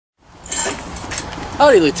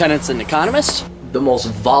Howdy, lieutenants and economists. The most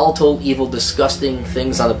volatile, evil, disgusting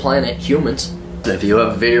things on the planet, humans. If you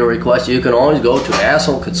have a video request, you can always go to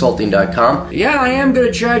assholeconsulting.com. Yeah, I am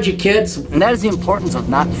gonna charge you, kids. And that is the importance of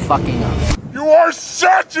not fucking up. You are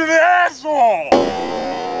such an asshole!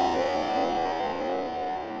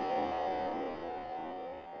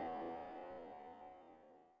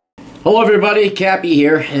 Hello everybody, Cappy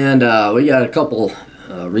here, and we got a couple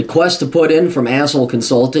requests to put in from Asshole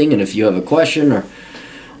Consulting, and if you have a question or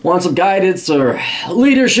want some guidance or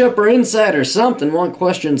leadership or insight or something, want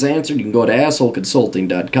questions answered, you can go to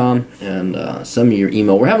assholeconsulting.com and send me your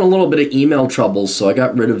email. We're having a little bit of email troubles, so I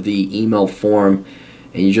got rid of the email form,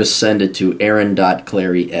 and you just send it to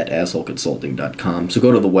aaron.clary@assholeconsulting.com. So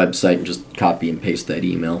go to the website and just copy and paste that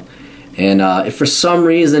email. And if for some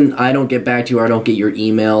reason I don't get back to you or I don't get your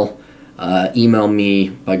email, email me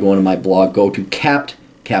by going to my blog. Go to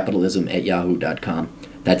captcapitalism@yahoo.com.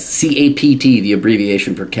 That's C-A-P-T, the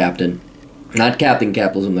abbreviation for captain. Not Captain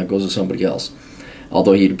Capitalism, that goes to somebody else.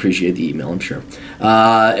 Although he'd appreciate the email, I'm sure.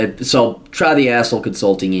 So try the Asshole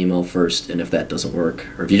Consulting email first, and if that doesn't work,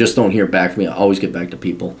 or if you just don't hear back from me, I always get back to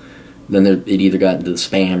people. Then it either got into the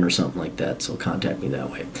spam or something like that, so contact me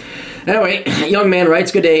that way. Anyway, young man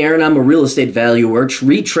writes, "Good day, Aaron. I'm a real estate valuer,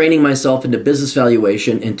 retraining myself into business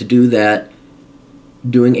valuation, and to do that,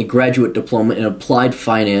 doing a graduate diploma in applied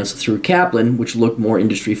finance through Kaplan, which looked more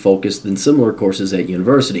industry-focused than similar courses at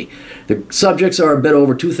university. The subjects are a bit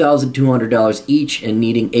over $2,200 each, and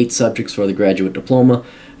needing 8 subjects for the graduate diploma,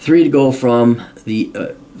 3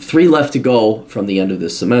 left to go from the end of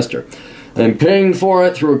this semester. I'm paying for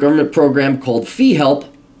it through a government program called Fee Help,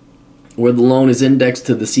 where the loan is indexed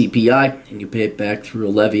to the CPI, and you pay it back through a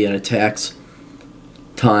levy and a tax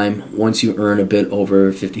time once you earn a bit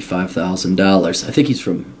over $55,000. I think he's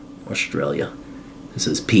from Australia. It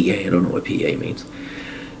says PA. I don't know what PA means.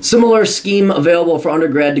 Similar scheme available for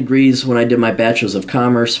undergrad degrees when I did my Bachelor's of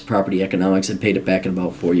Commerce, Property Economics, and paid it back in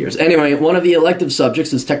about 4 years. Anyway, one of the elective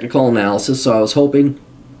subjects is technical analysis, so I was hoping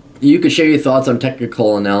you could share your thoughts on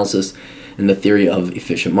technical analysis and the theory of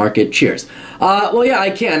efficient market. Cheers." Well, yeah,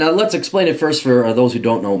 I can. Let's explain it first for those who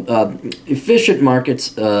don't know. Efficient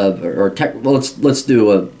markets, let's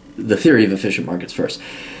do the theory of efficient markets first.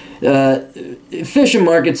 Efficient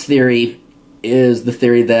markets theory is the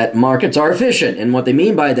theory that markets are efficient, and what they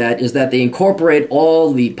mean by that is that they incorporate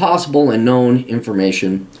all the possible and known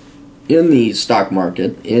information in the stock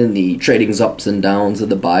market, in the trading's ups and downs, of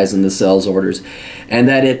the buys and the sells orders, and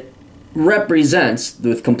that it represents,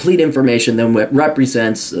 with complete information, then what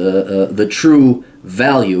represents the true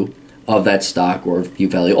value of that stock, or if you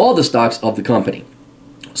value all the stocks of the company.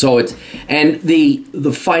 So it's, and the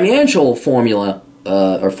financial formula,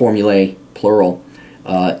 or formulae, plural,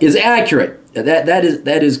 is accurate.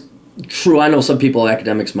 That is true. I know some people,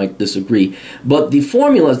 academics, might disagree, but the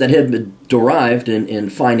formulas that have been derived in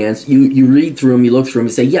finance, you read through them, you look through them,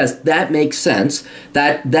 you say, yes, that makes sense.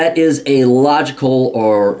 That is a logical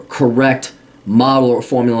or correct model or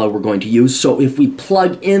formula we're going to use. So if we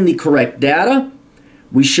plug in the correct data,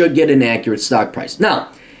 we should get an accurate stock price. Now,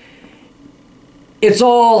 it's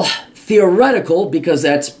all theoretical because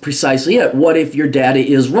that's precisely it. What if your data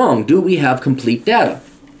is wrong? Do we have complete data?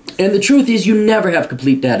 And the truth is, you never have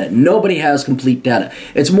complete data. Nobody has complete data.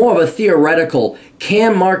 It's more of a theoretical,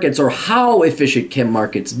 can markets, or how efficient can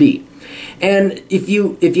markets be? And if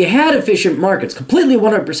you had efficient markets, completely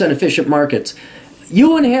 100% efficient markets,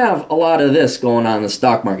 you wouldn't have a lot of this going on in the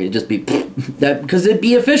stock market. It'd just be that, because it'd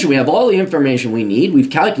be efficient. We have all the information we need.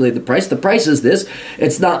 We've calculated the price. The price is this.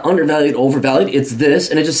 It's not undervalued, overvalued. It's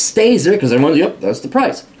this, and it just stays there because everyone's, yep, that's the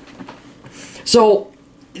price. So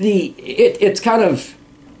it's kind of,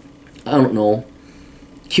 I don't know,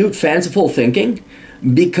 cute, fanciful thinking,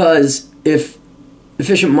 because if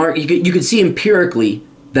efficient market, you can see empirically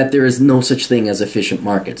that there is no such thing as efficient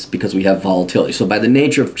markets because we have volatility. So by the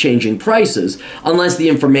nature of changing prices, unless the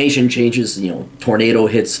information changes, tornado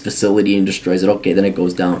hits facility and destroys it, okay, then it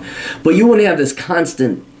goes down. But you wouldn't have this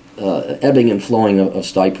constant ebbing and flowing of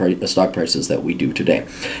stock prices that we do today.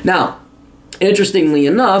 Now, interestingly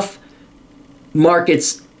enough,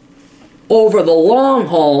 markets over the long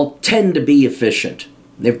haul tend to be efficient.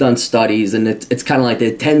 They've done studies, and it's kind of like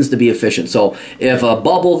it tends to be efficient. So if a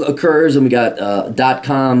bubble occurs, and we got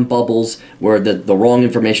 .com bubbles where the wrong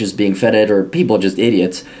information is being fed at, or people are just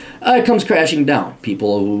idiots, it comes crashing down.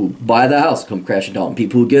 People who buy the house come crashing down.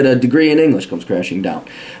 People who get a degree in English comes crashing down.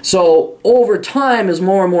 So over time, as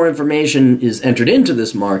more and more information is entered into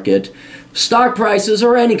this market, stock prices,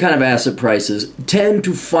 or any kind of asset prices, tend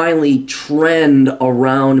to finally trend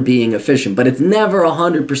around being efficient. But it's never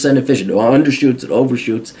 100% efficient. It undershoots, it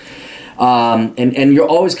overshoots. And you're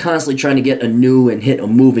always constantly trying to get a new and hit a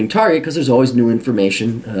moving target because there's always new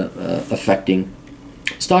information affecting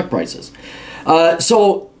stock prices.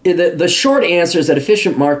 So the short answer is that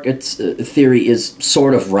efficient markets theory is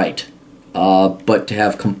sort of right. But to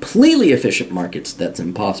have completely efficient markets, that's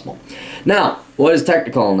impossible. Now, what is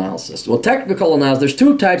technical analysis? Well, technical analysis, there's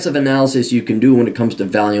two types of analysis you can do when it comes to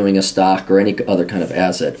valuing a stock or any other kind of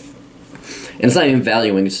asset. And it's not even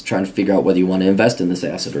valuing, it's trying to figure out whether you want to invest in this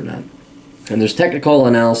asset or not. And there's technical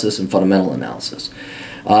analysis and fundamental analysis.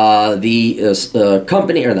 The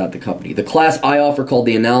class I offer called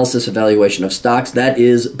the analysis evaluation of stocks, that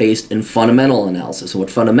is based in fundamental analysis. And what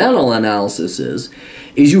fundamental analysis is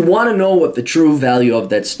you want to know what the true value of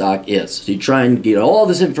that stock is. So you try and get all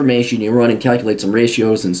this information, you run and calculate some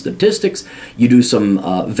ratios and statistics, you do some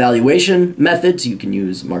valuation methods, you can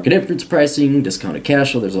use market inference pricing, discounted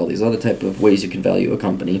cash flow, there's all these other type of ways you can value a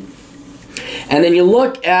company. And then you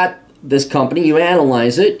look at this company, you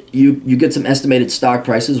analyze it, you get some estimated stock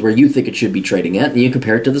prices where you think it should be trading at, and you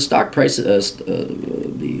compare it to the stock price,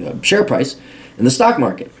 the share price in the stock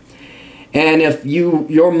market. And if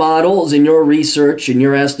your models and your research and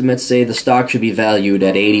your estimates say the stock should be valued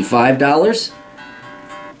at $85,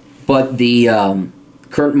 but the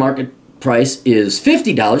current market price is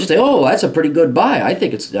 $50, you say, oh, that's a pretty good buy. I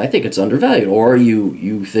think it's undervalued. Or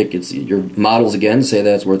you think it's your models again say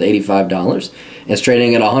that it's worth $85. And it's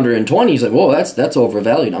trading at $120. You say, whoa, that's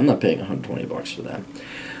overvalued. I'm not paying $120 for that.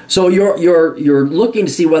 So you're looking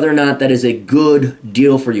to see whether or not that is a good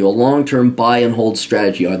deal for you, a long-term buy and hold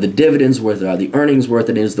strategy. Are the dividends worth it? Are the earnings worth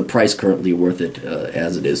it? Is the price currently worth it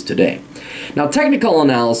as it is today? Now, technical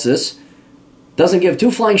analysis doesn't give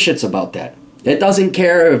two flying shits about that. It doesn't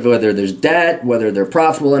care whether there's debt, whether they're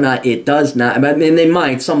profitable or not. It does not. I mean, they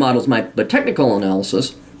might. Some models might. But technical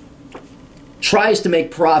analysis tries to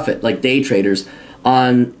make profit, like day traders,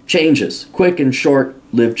 on changes, quick and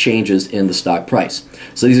short-lived changes in the stock price.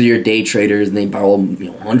 So these are your day traders, and they borrow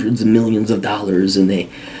hundreds of millions of dollars, and they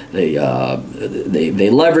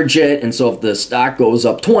leverage it. And so if the stock goes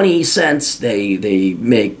up 20 cents, they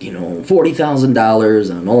make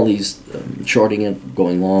 $40,000 on all these shorting it,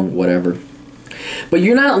 going long, whatever. But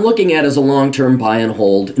you're not looking at it as a long-term buy and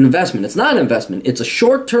hold investment. It's not an investment. It's a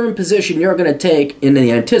short-term position you're going to take in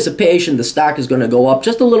the anticipation the stock is going to go up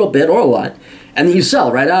just a little bit or a lot, and then you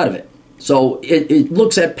sell right out of it. So it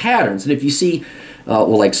looks at patterns. And if you see,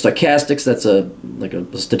 like stochastics, that's like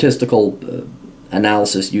a statistical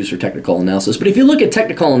analysis used for technical analysis. But if you look at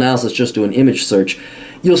technical analysis, just do an image search,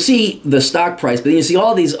 you'll see the stock price, but then you see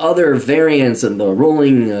all these other variants and the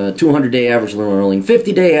rolling 200-day average, the rolling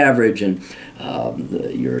 50-day average, and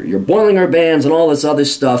your Bollinger Bands and all this other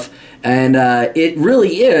stuff. And it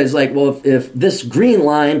really is like, well, if this green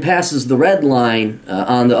line passes the red line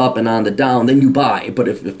on the up and on the down, then you buy. But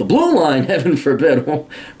if the blue line, heaven forbid,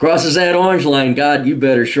 crosses that orange line, God, you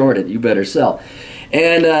better short it. You better sell.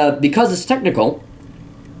 And because it's technical,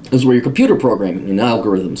 is where your computer programming and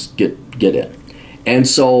algorithms get in. And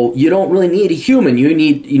so you don't really need a human. You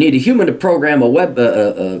need a human to program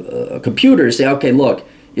a computer to say, okay, look,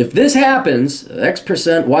 if this happens,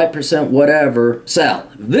 X%, Y%, whatever, sell.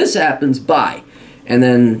 If this happens, buy. And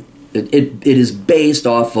then it is based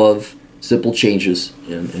off of simple changes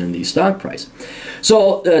in the stock price.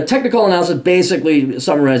 So technical analysis, basically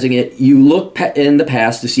summarizing it, you look in the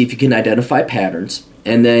past to see if you can identify patterns,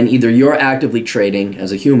 and then either you're actively trading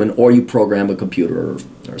as a human or you program a computer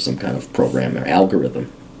or some kind of program or algorithm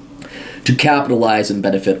to capitalize and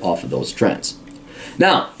benefit off of those trends.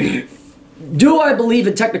 Now, do I believe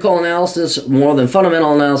in technical analysis more than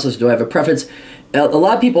fundamental analysis? Do I have a preference? A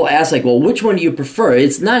lot of people ask, like, well, which one do you prefer?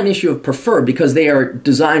 It's not an issue of prefer because they are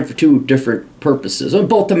designed for two different purposes,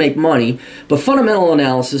 both to make money, but fundamental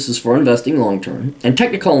analysis is for investing long-term, and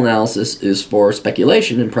technical analysis is for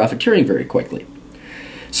speculation and profiteering very quickly.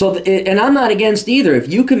 So, and I'm not against either.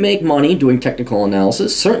 If you can make money doing technical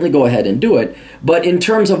analysis, certainly go ahead and do it. But in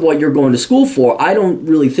terms of what you're going to school for, I don't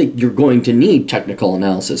really think you're going to need technical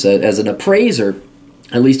analysis. As an appraiser,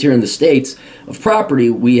 at least here in the States, of property,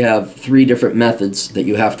 we have 3 different methods that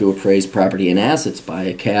you have to appraise property and assets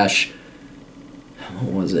by: cash,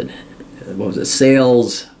 what was it,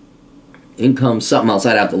 sales, income, something else.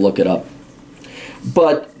 I'd have to look it up.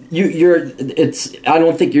 But I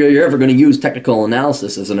don't think you're ever going to use technical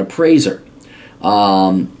analysis as an appraiser.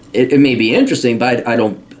 It may be interesting, but I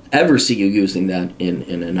don't ever see you using that in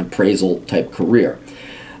an appraisal type career.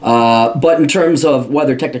 But in terms of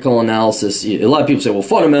whether technical analysis, a lot of people say, well,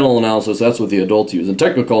 fundamental analysis, that's what the adults use, and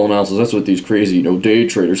technical analysis, that's what these crazy, day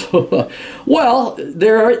traders. Well,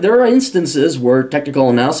 there are instances where technical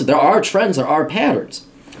analysis, there are trends, there are patterns.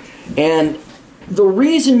 And the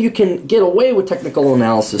reason you can get away with technical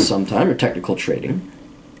analysis sometime, or technical trading,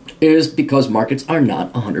 is because markets are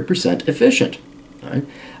not 100% efficient. Right?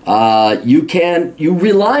 You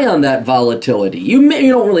rely on that volatility. You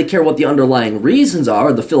don't really care what the underlying reasons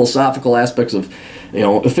are, the philosophical aspects of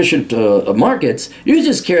efficient markets. You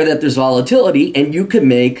just care that there's volatility, and you can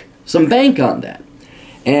make some bank on that.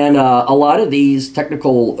 And a lot of these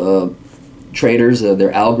technical traders,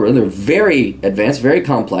 their algorithms, they're very advanced, very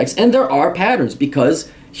complex, and there are patterns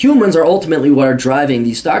because humans are ultimately what are driving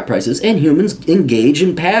these stock prices, and humans engage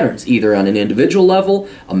in patterns, either on an individual level,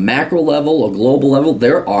 a macro level, a global level.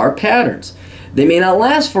 There are patterns. They may not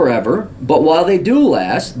last forever, but while they do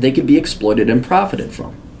last, they can be exploited and profited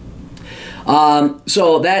from.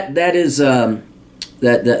 So that is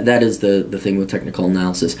the thing with technical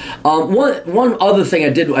analysis. One other thing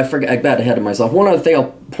I forgot, I got ahead of myself. One other thing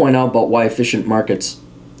I'll point out about why efficient markets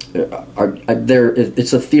are there.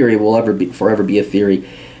 It's a theory, will forever be a theory.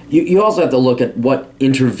 You also have to look at what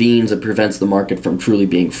intervenes and prevents the market from truly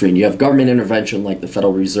being free. And you have government intervention, like the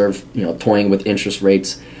Federal Reserve, toying with interest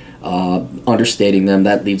rates, understating them.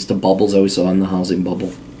 That leads to bubbles, as we saw in the housing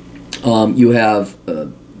bubble. You have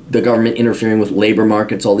the government interfering with labor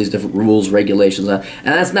markets, all these different rules, regulations, and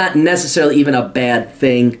that's not necessarily even a bad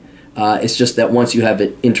thing. It's just that once you have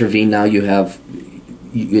it intervened, now you have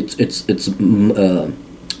it's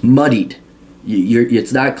muddied.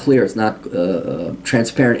 It's not clear. It's not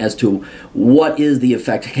transparent as to what is the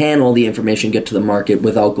effect. Can all the information get to the market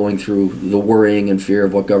without going through the worrying and fear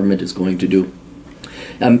of what government is going to do,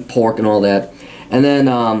 and pork and all that, and then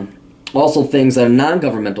also things that are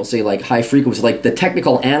non-governmental, say like high frequency, like the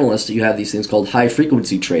technical analysts. You have these things called high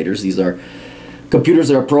frequency traders. These are computers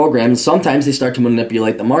that are programmed. Sometimes they start to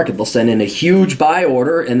manipulate the market. They'll send in a huge buy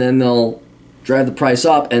order, and then they'll drive the price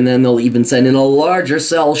up, and then they'll even send in a larger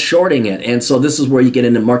sell shorting it. And so this is where you get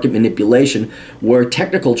into market manipulation, where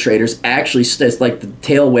technical traders actually, it's like the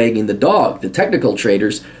tail wagging the dog. The technical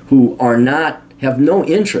traders who have no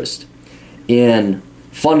interest in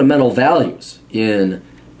fundamental values, in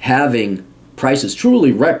having prices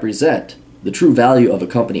truly represent the true value of a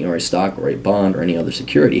company or a stock or a bond or any other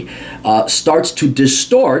security, starts to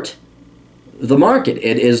distort the market.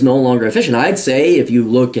 It is no longer efficient. I'd say if you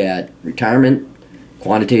look at retirement,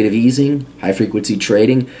 quantitative easing, high-frequency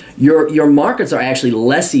trading, your markets are actually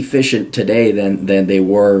less efficient today than they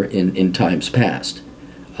were in times past.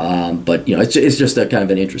 But it's just a kind of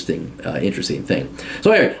an interesting thing.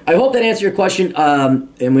 So anyway, I hope that answered your question,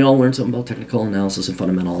 and we all learned something about technical analysis and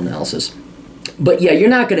fundamental analysis. But yeah, you're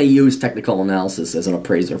not going to use technical analysis as an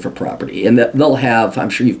appraiser for property, and they'll have. I'm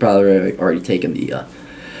sure you've probably already taken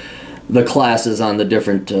the classes on the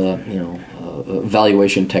different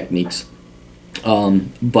valuation techniques.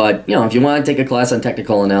 But if you want to take a class on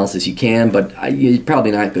technical analysis, you can, but you're probably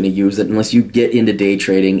not going to use it unless you get into day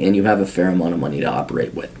trading and you have a fair amount of money to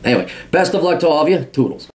operate with. Anyway, best of luck to all of you.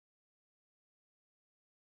 Toodles.